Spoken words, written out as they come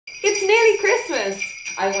nearly Christmas.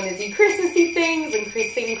 I want to do Christmassy things and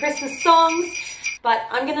sing Christmas songs, but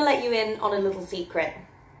I'm going to let you in on a little secret.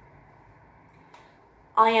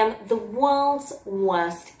 I am the world's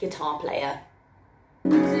worst guitar player.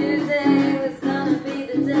 Today was gonna be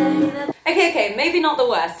the day that... Okay, maybe not the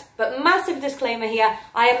worst, but massive disclaimer here,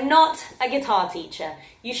 I am not a guitar teacher.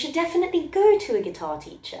 You should definitely go to a guitar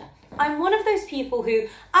teacher. I'm one of those people who,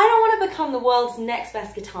 I don't want to become the world's next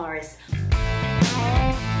best guitarist.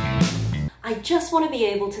 I just want to be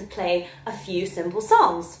able to play a few simple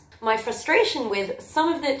songs. My frustration with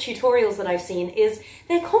some of the tutorials that I've seen is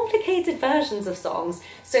they're complicated versions of songs.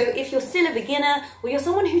 So if you're still a beginner or you're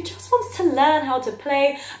someone who just wants to learn how to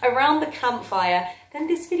play around the campfire, then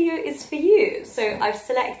this video is for you. So I've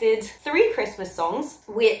selected 3 Christmas songs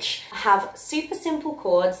which have super simple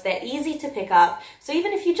chords. They're easy to pick up. So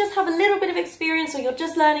even if you just have a little bit of experience or you're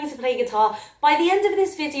just learning to play guitar, by the end of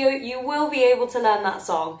this video, you will be able to learn that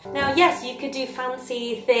song. Now, yes, you could do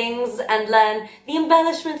fancy things and learn the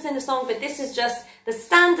embellishments in the song, but this is just the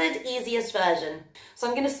standard, easiest version. So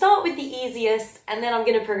I'm going to start with the easiest and then I'm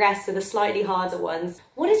going to progress to the slightly harder ones.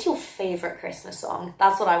 What is your favourite Christmas song?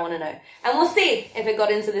 That's what I want to know. And we'll see if it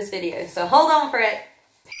got into this video, so hold on for it.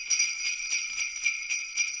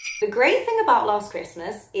 The great thing about Last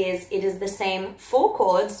Christmas is it is the same 4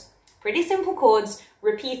 chords, pretty simple chords,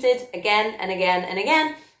 repeated again and again and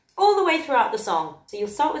again, all the way throughout the song. So you'll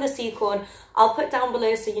start with a C chord. I'll put down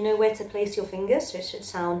below so you know where to place your fingers, so it should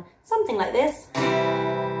sound something like this.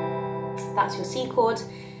 That's your C chord.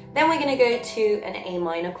 Then we're going to go to an A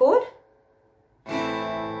minor chord.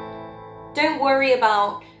 Don't worry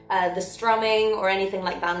about the strumming or anything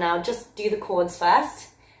like that now, just do the chords first.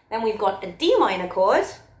 Then we've got a D minor chord.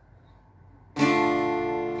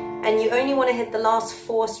 And you only want to hit the last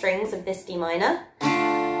 4 strings of this D minor.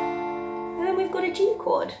 And then we've got a G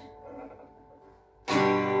chord.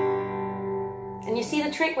 And you see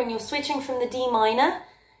the trick when you're switching from the D minor,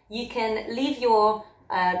 you can leave your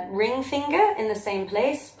ring finger in the same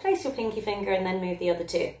place, place your pinky finger and then move the other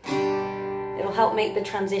 2. It'll help make the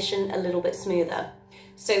transition a little bit smoother.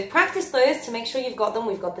 So practice those to make sure you've got them.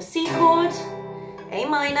 We've got the C chord, A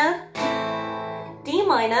minor, D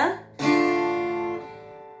minor,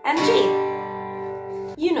 and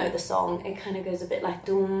G. You know the song, it kind of goes a bit like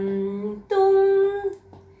dum, dum,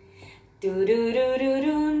 do do do do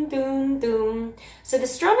dum, dum, dum. So the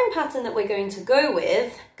strumming pattern that we're going to go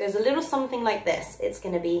with goes a little something like this. It's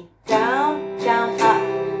going to be down, down, up,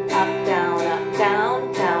 up, down, up,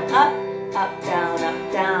 down, down, up, down,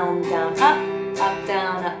 up, down, down, up,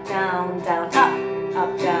 down, up, down, down,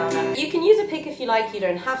 up, down, up. You can use a pick if you like, you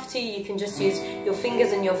don't have to. You can just use your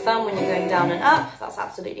fingers and your thumb when you're going down and up. That's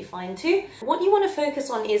absolutely fine too. What you want to focus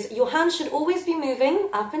on is your hands should always be moving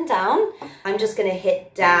up and down. I'm just going to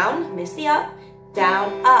hit down, miss the up,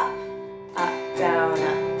 down, up, down,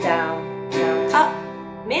 down, up,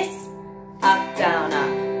 miss, up, down, up.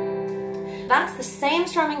 That's the same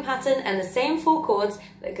strumming pattern and the same 4 chords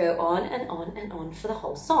that go on and on and on for the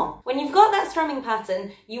whole song. When you've got that strumming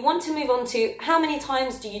pattern, you want to move on to how many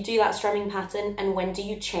times do you do that strumming pattern and when do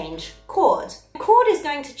you change chord. The chord is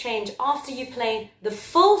going to change after you play the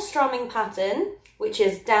full strumming pattern, which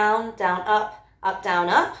is down, down, up, down,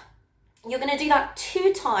 up. You're going to do that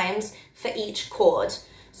 2 times for each chord.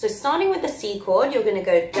 So starting with the C chord, you're going to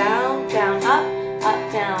go down, down, up,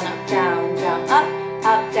 down, down,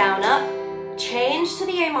 up, down, up. Change to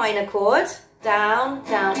the A minor chord, down,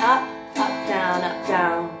 down, up, down,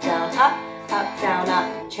 down, down, up, down,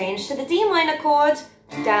 up. Change to the D minor chord,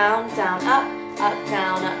 down, down, up,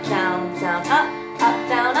 down, down, down, up,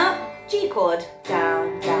 down, up. G chord,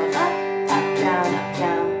 down, down, up, down,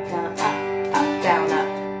 down, down, up, down, up.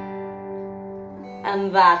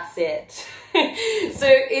 And that's it. So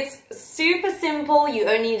it's super simple. You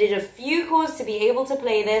only needed a few chords to be able to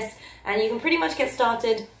play this, and you can pretty much get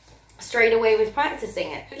started straight away with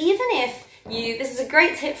practicing it. Even if this is a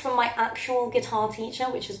great tip from my actual guitar teacher,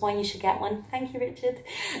 which is why you should get one, thank you Richard,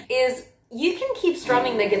 is you can keep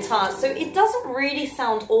strumming the guitar so it doesn't really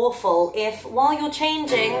sound awful if while you're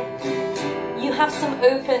changing you have some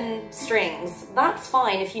open strings. That's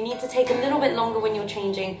fine. If you need to take a little bit longer when you're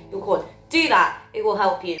changing your chord, do that, it will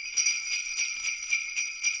help you.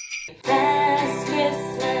 Last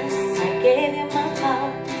Christmas I gave you my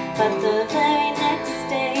heart, but the very next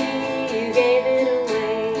day you gave it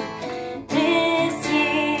away. This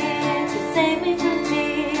year, to save me from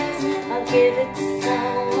tears, I'll give it to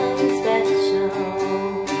someone special.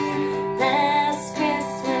 Last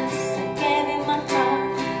Christmas I gave you my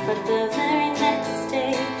heart, but the very next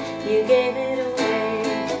day you gave it away.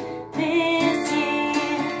 This year,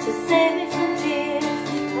 to save me from tears,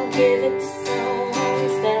 I'll give it to someone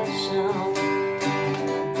special.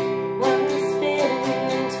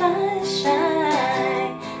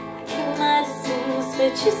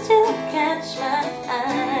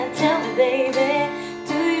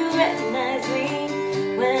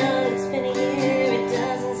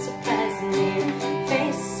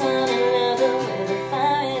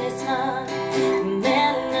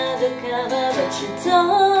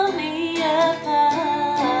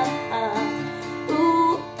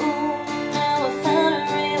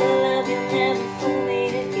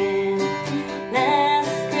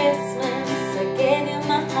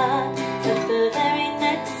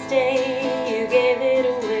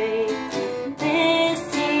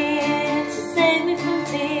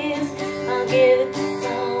 give it to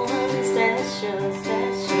someone special,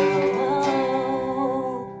 special.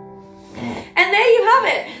 And there you have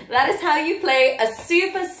it. That is how you play a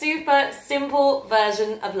super, super simple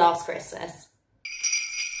version of Last Christmas.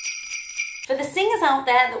 For the singers out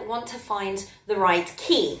there that want to find the right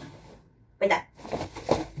key, wait there.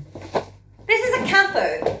 This is a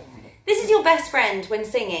capo. This is your best friend when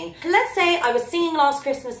singing. Let's say I was singing Last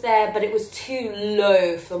Christmas there, but it was too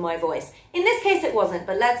low for my voice. In this case it wasn't,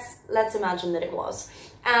 but let's imagine that it was.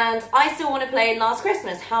 And I still want to play Last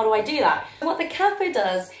Christmas. How do I do that? What the capo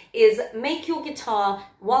does is make your guitar,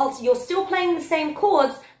 whilst you're still playing the same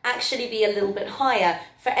chords, actually be a little bit higher.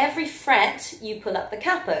 For every fret, you pull up the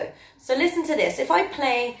capo. So listen to this. If I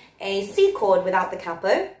play a C chord without the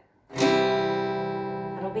capo,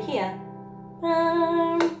 that'll be here.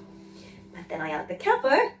 But then I add the capo,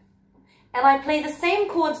 and I play the same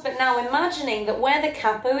chords, but now imagining that where the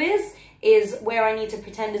capo is where I need to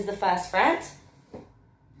pretend is the first fret.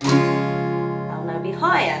 That'll now be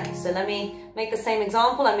higher. So let me make the same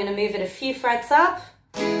example. I'm going to move it a few frets up,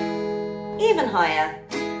 even higher.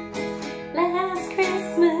 Last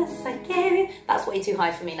Christmas I gave you. That's way too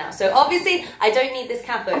high for me now. So obviously I don't need this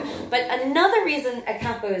capo. But another reason a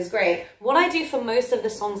capo is great, what I do for most of the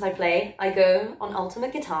songs I play, I go on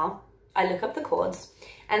Ultimate Guitar, I look up the chords,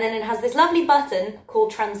 and then it has this lovely button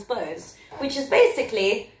called Transpose, which is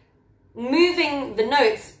basically moving the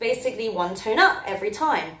notes basically one tone up every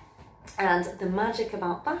time. And the magic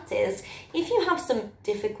about that is, if you have some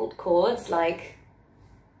difficult chords like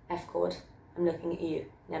F chord, I'm looking at you,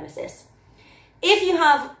 Nemesis. If you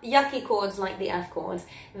have yucky chords like the F chord,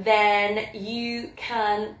 then you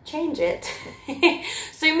can change it.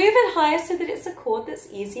 So move it higher so that it's a chord that's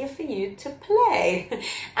easier for you to play.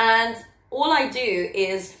 And all I do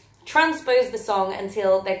is transpose the song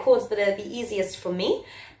until they're chords that are the easiest for me,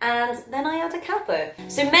 and then I add a capo.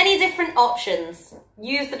 So many different options.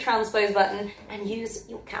 Use the transpose button and use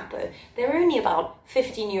your capo. They're only about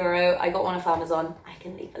 €15. I got one off Amazon. I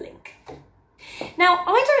can leave a link. Now,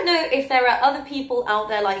 I don't know if there are other people out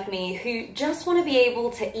there like me who just want to be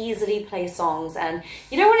able to easily play songs, and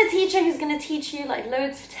you don't want a teacher who's going to teach you like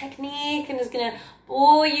loads of technique and is going to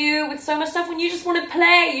bore you with so much stuff when you just want to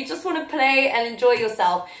play. You just want to play and enjoy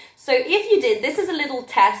yourself. So if you did, this is a little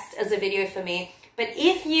test as a video for me, but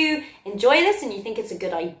if you enjoy this and you think it's a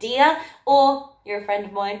good idea, or you're a friend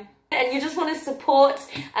of mine and you just want to support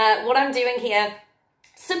what I'm doing here,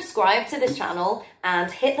 subscribe to this channel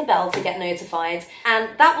and hit the bell to get notified, and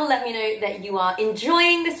that will let me know that you are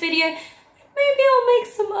enjoying this video. Maybe I'll make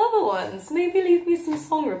some other ones. Maybe leave me some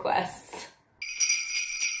song requests.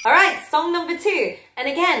 All right, song number 2. And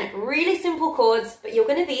again, really simple chords, but you're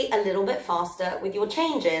going to be a little bit faster with your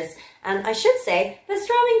changes. And I should say, the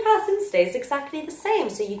strumming pattern stays exactly the same,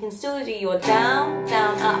 so you can still do your down,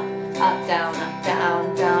 down, up, down, up,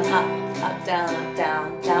 down, down, up, down, up,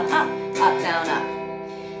 down, down, up, down, up.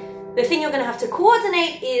 The thing you're going to have to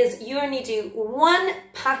coordinate is you only do one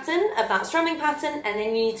pattern of that strumming pattern, and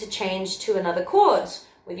then you need to change to another chord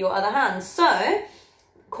with your other hand. So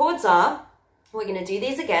chords are, we're going to do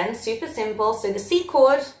these again, super simple. So the C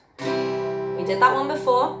chord, we did that one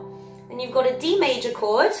before. Then you've got a D major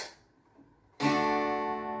chord, to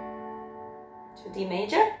a D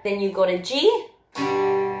major. Then you've got a G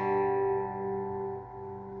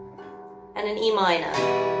and an E minor.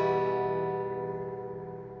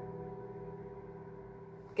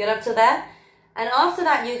 Good up to there. And after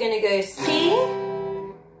that, you're going to go C,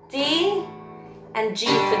 D, and G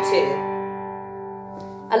for 2.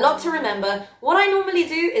 A lot to remember. What I normally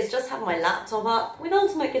do is just have my laptop up with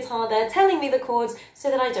Ultimate Guitar there telling me the chords so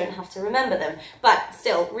that I don't have to remember them. But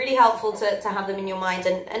still, really helpful to have them in your mind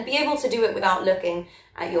and be able to do it without looking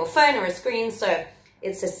at your phone or a screen. So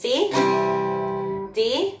it's a C,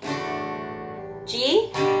 D, G,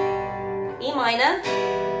 E minor,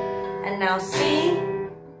 and now C,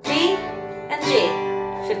 D, and G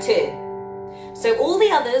for 2. So all the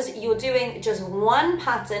others, you're doing just one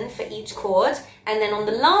pattern for each chord, and then on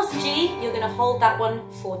the last G, you're going to hold that one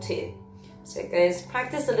for 2. So it goes,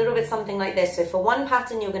 practice a little bit something like this. So for one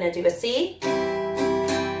pattern, you're going to do a C,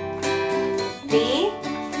 D,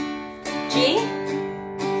 G,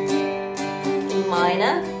 E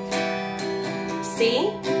minor,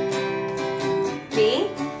 C, D,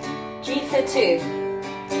 G for 2.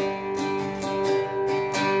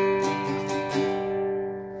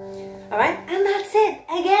 All right, and that's it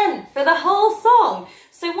again for the whole song.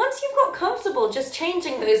 So once you've got comfortable just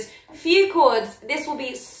changing those few chords, this will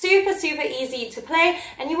be super, super easy to play,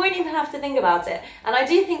 and you won't even have to think about it. And I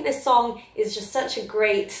do think this song is just such a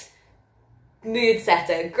great mood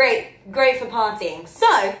setter, great for partying.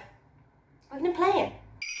 So we're gonna play it.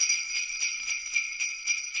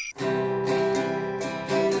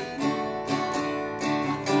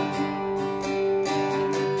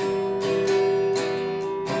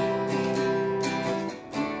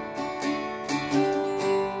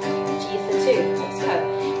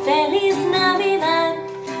 Feliz Navidad,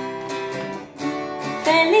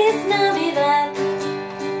 Feliz Navidad,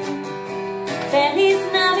 Feliz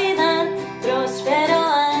Navidad, próspero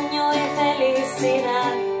año y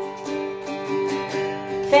felicidad.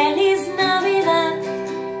 Feliz Navidad,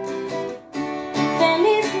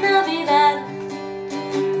 Feliz Navidad,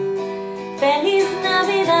 Feliz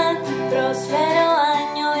Navidad, próspero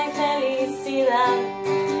año y felicidad.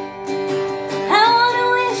 I wanna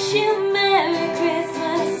wish you Merry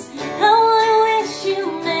Christmas. I wanna wish you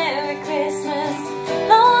Merry Christmas.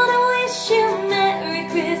 I wanna wish you Merry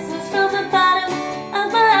Christmas from the bottom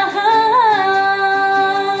of my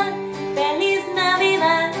heart. Feliz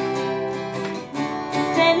Navidad,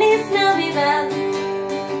 Feliz Navidad,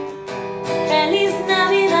 Feliz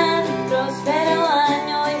Navidad, próspero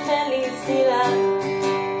año y felicidad.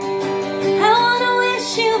 I wanna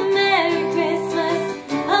wish you Merry Christmas.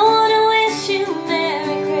 I wanna wish you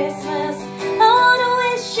Merry Christmas. I wanna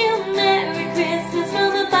wish you Merry Christmas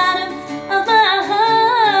from the bottom of my heart.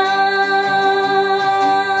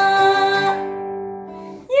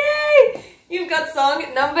 Yay! You've got song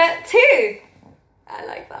number 2. I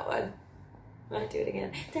like that one. I'll do it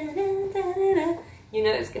again. You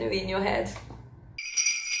know it's going to be in your head.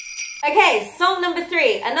 Okay, song number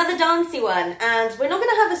 3, another dancey one, and we're not going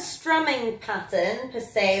to have a strumming pattern per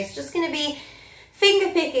se, it's just going to be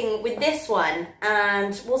finger picking with this one,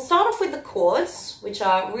 and we'll start off with the chords, which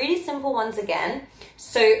are really simple ones again.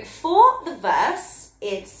 So for the verse,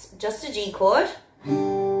 it's just a G chord,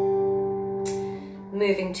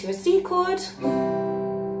 moving to a C chord,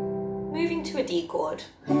 moving to a D chord.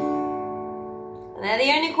 And they're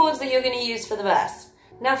the only chords that you're going to use for the verse.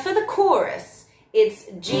 Now for the chorus, it's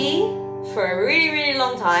G for a really, really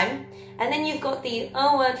long time. And then you've got the,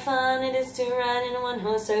 oh what fun it is to ride in a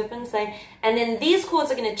one-horse open sleigh. And then these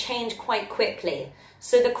chords are going to change quite quickly.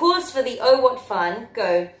 So the chords for the oh what fun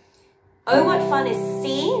go, oh what fun is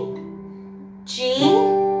C, G,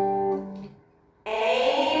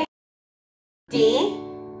 A, D.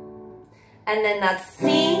 And then that's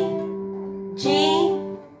C, G,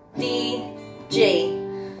 D, G.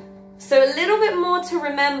 So a little bit more to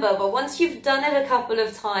remember, but once you've done it a couple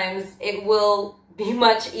of times, it will be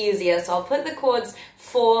much easier. So I'll put the chords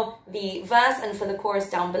for the verse and for the chorus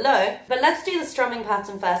down below. But let's do the strumming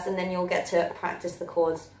pattern first, and then you'll get to practice the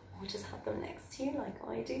chords. Or just have them next to you like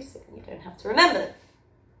I do, so then you don't have to remember them.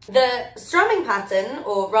 The strumming pattern,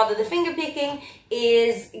 or rather the finger picking,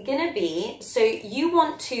 is gonna be, so you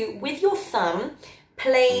want to, with your thumb,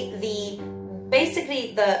 play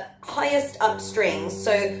basically the highest up strings.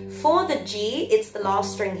 So for the G, it's the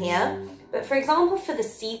last string here. But for example, for the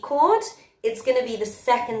C chord, it's going to be the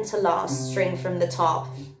second to last string from the top,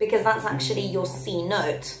 because that's actually your C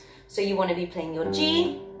note. So you want to be playing your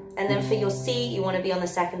G, and then for your C, you want to be on the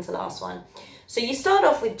second to last one. So you start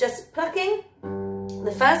off with just plucking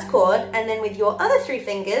the first chord, and then with your other 3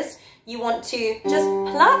 fingers, you want to just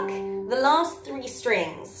pluck the last 3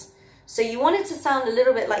 strings. So you want it to sound a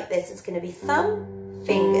little bit like this. It's going to be thumb,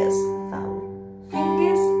 fingers, thumb,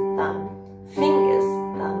 fingers, thumb, fingers,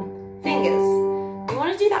 thumb, fingers. You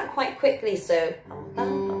want to do that quite quickly, so bum,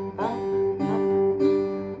 bum, bum, bum.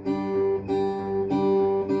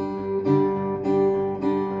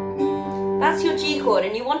 That's your G chord,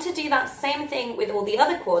 and you want to do that same thing with all the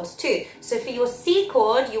other chords too. So for your C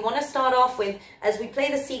chord, you want to start off with, as we play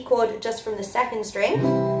the C chord just from the second string,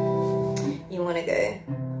 you want to go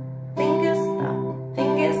fingers, thumb,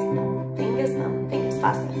 fingers, thumb, fingers, thumb, fingers,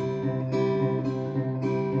 faster.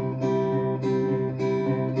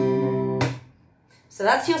 So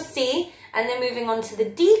that's your C, and then moving on to the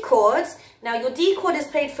D chords. Now your D chord is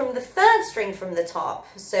played from the 3rd string from the top.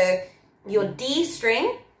 So your D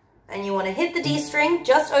string, and you want to hit the D string,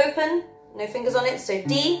 just open, no fingers on it, so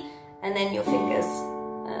D, and then your fingers.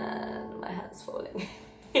 And my hand's falling.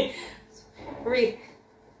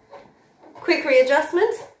 Quick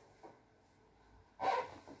readjustment.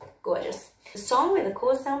 Gorgeous. The song with the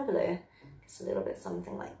chords down below, it's a little bit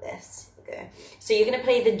something like this. Here we go. So you're going to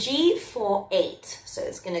play the G for 8. So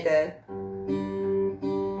it's going to go 5,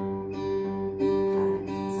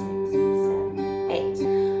 6,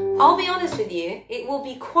 7, 8. I'll be honest with you, it will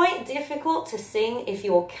be quite difficult to sing if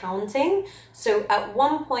you're counting. So at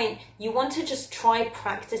one point, you want to just try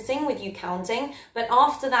practicing with you counting. But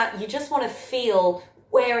after that, you just want to feel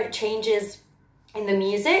where it changes in the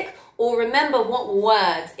music, or remember what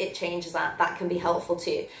words it changes at. That can be helpful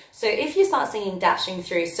too. So if you start singing Dashing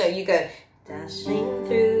Through, so you go dashing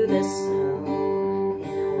through the snow in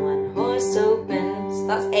a one-horse open, so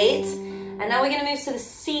that's 8. And now we're going to move to the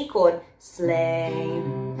C chord, sleigh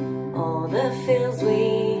all the fields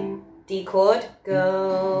we D chord,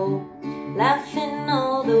 go, laughing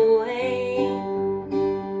all the way.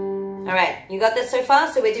 All right, you got this so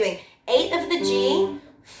far? So we're doing 8 of the G,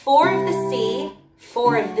 4 of the C,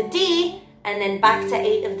 4 of the D, and then back to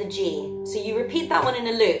 8 of the G. So you repeat that one in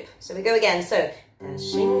a loop. So we go again. So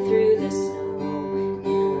dashing through the snow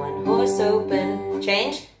in a one-horse open,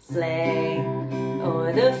 change, sleigh,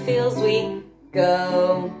 o'er the fields we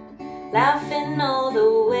go, laughing all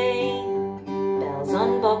the way. Bells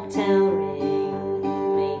on bobtail ring,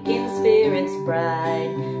 making spirits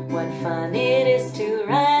bright. What fun it is to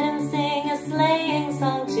ride and sing a sleighing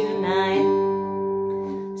song tonight.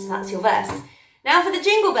 So that's your verse. Now for the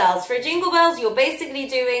jingle bells. For jingle bells, you're basically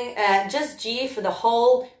doing just G for the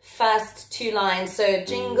whole first 2 lines. So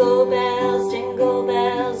jingle bells,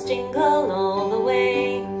 jingle all the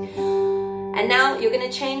way. And now you're going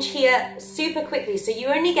to change here super quickly. So you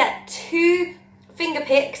only get 2 finger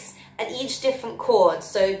picks at each different chord.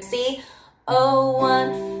 So C, oh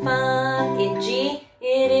what fun it, G,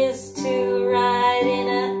 it is to ride in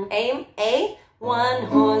a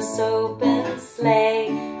one-horse open sleigh.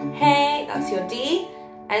 Hey, that's your D.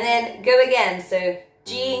 And then go again. So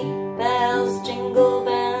G, bells, jingle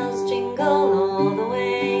all the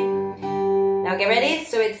way. Now get ready.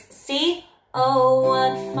 So it's C, oh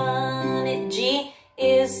what fun it, G,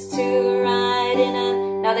 is to ride in a...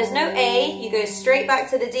 Now there's no A, you go straight back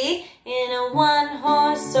to the D, in a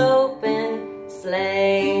one-horse open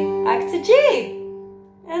sleigh. Back to G.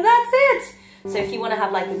 And that's it. So if you want to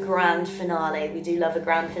have like a grand finale, we do love a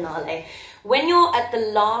grand finale. When you're at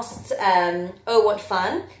the last, oh what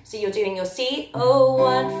fun, so you're doing your C, oh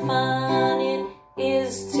what fun it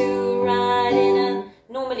is to ride in a,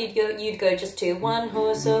 normally you'd go just to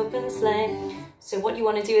one-horse open sleigh. So what you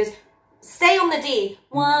want to do is stay on the D,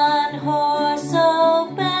 one-horse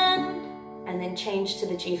open, and then change to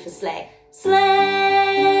the G for sleigh. Sleigh!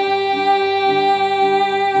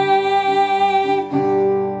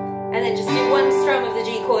 And then just do 1 strum of the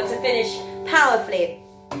G chord to finish powerfully.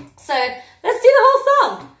 So let's do the whole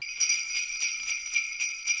song.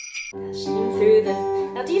 Dashing through the...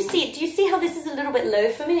 Now do you see how this is a little bit low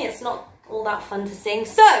for me? It's not all that fun to sing.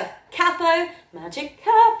 So capo, magic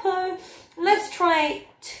capo. Let's try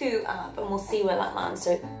 2 up and we'll see where that lands.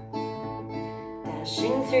 So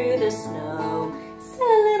dashing through the snow. Still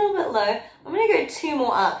a little bit low. I'm going to go 2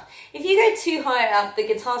 more up. If you go too high up, the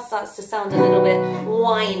guitar starts to sound a little bit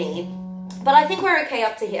whiny. But I think we're okay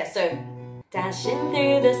up to here. So dashing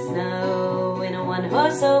through the snow in a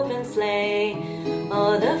one-horse open sleigh.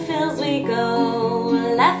 O'er the fields we go,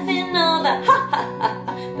 laughing all the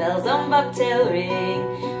ha-ha-ha. Bells on bobtail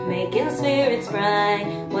ring, making spirits bright.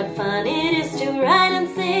 What fun it is to ride and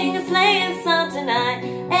sing a sleighing song tonight.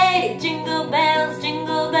 Hey, jingle bells,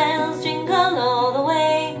 jingle all the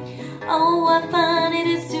way. Oh, what fun it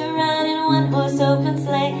is to ride in a one-horse open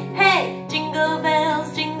sleigh. Hey, jingle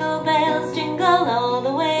bells, jingle all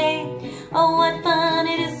the way. Oh, what fun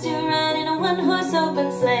it is to ride in a one-horse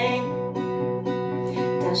open sleigh.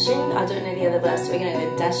 Dashing, I don't know the other verse, so we're gonna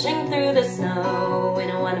go dashing through the snow in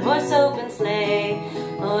a one-horse open sleigh.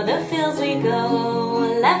 O'er the fields we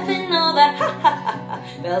go, laughing all the ha-ha-ha.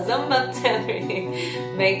 Bells on bobtail ring,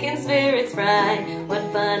 making spirits bright. What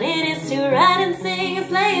fun it is to ride and sing a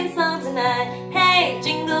sleighing song tonight. Hey,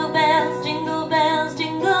 jingle bells, jingle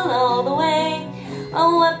all the way.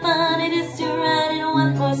 Oh, what fun it is to ride in a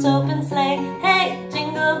one-horse open sleigh. Hey,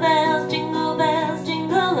 jingle bells, jingle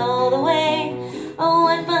all the way. Oh,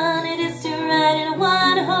 what fun it is to ride in a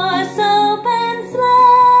one-horse open sleigh.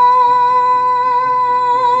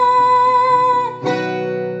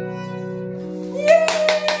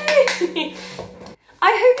 Yay!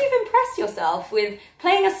 I hope you've impressed yourself with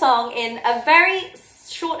playing a song in a very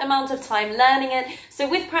short amount of time learning it. So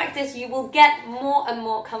with practice you will get more and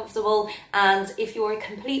more comfortable, and if you're a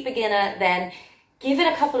complete beginner then give it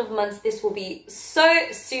a couple of months. This will be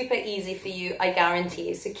so super easy for you, I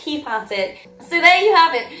guarantee. So keep at it. So there you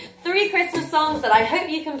have it, 3 Christmas songs that I hope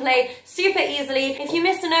you can play super easily. If you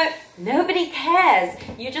missed a note, nobody cares.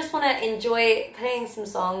 You just want to enjoy playing some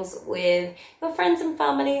songs with your friends and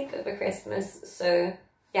family over Christmas. So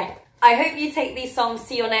yeah, I hope you take these songs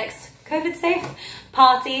to your next COVID safe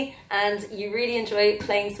party and you really enjoy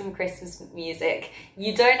playing some Christmas music.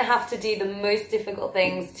 You don't have to do the most difficult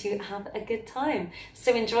things to have a good time.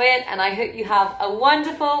 So enjoy it, and I hope you have a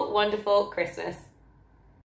wonderful, wonderful Christmas.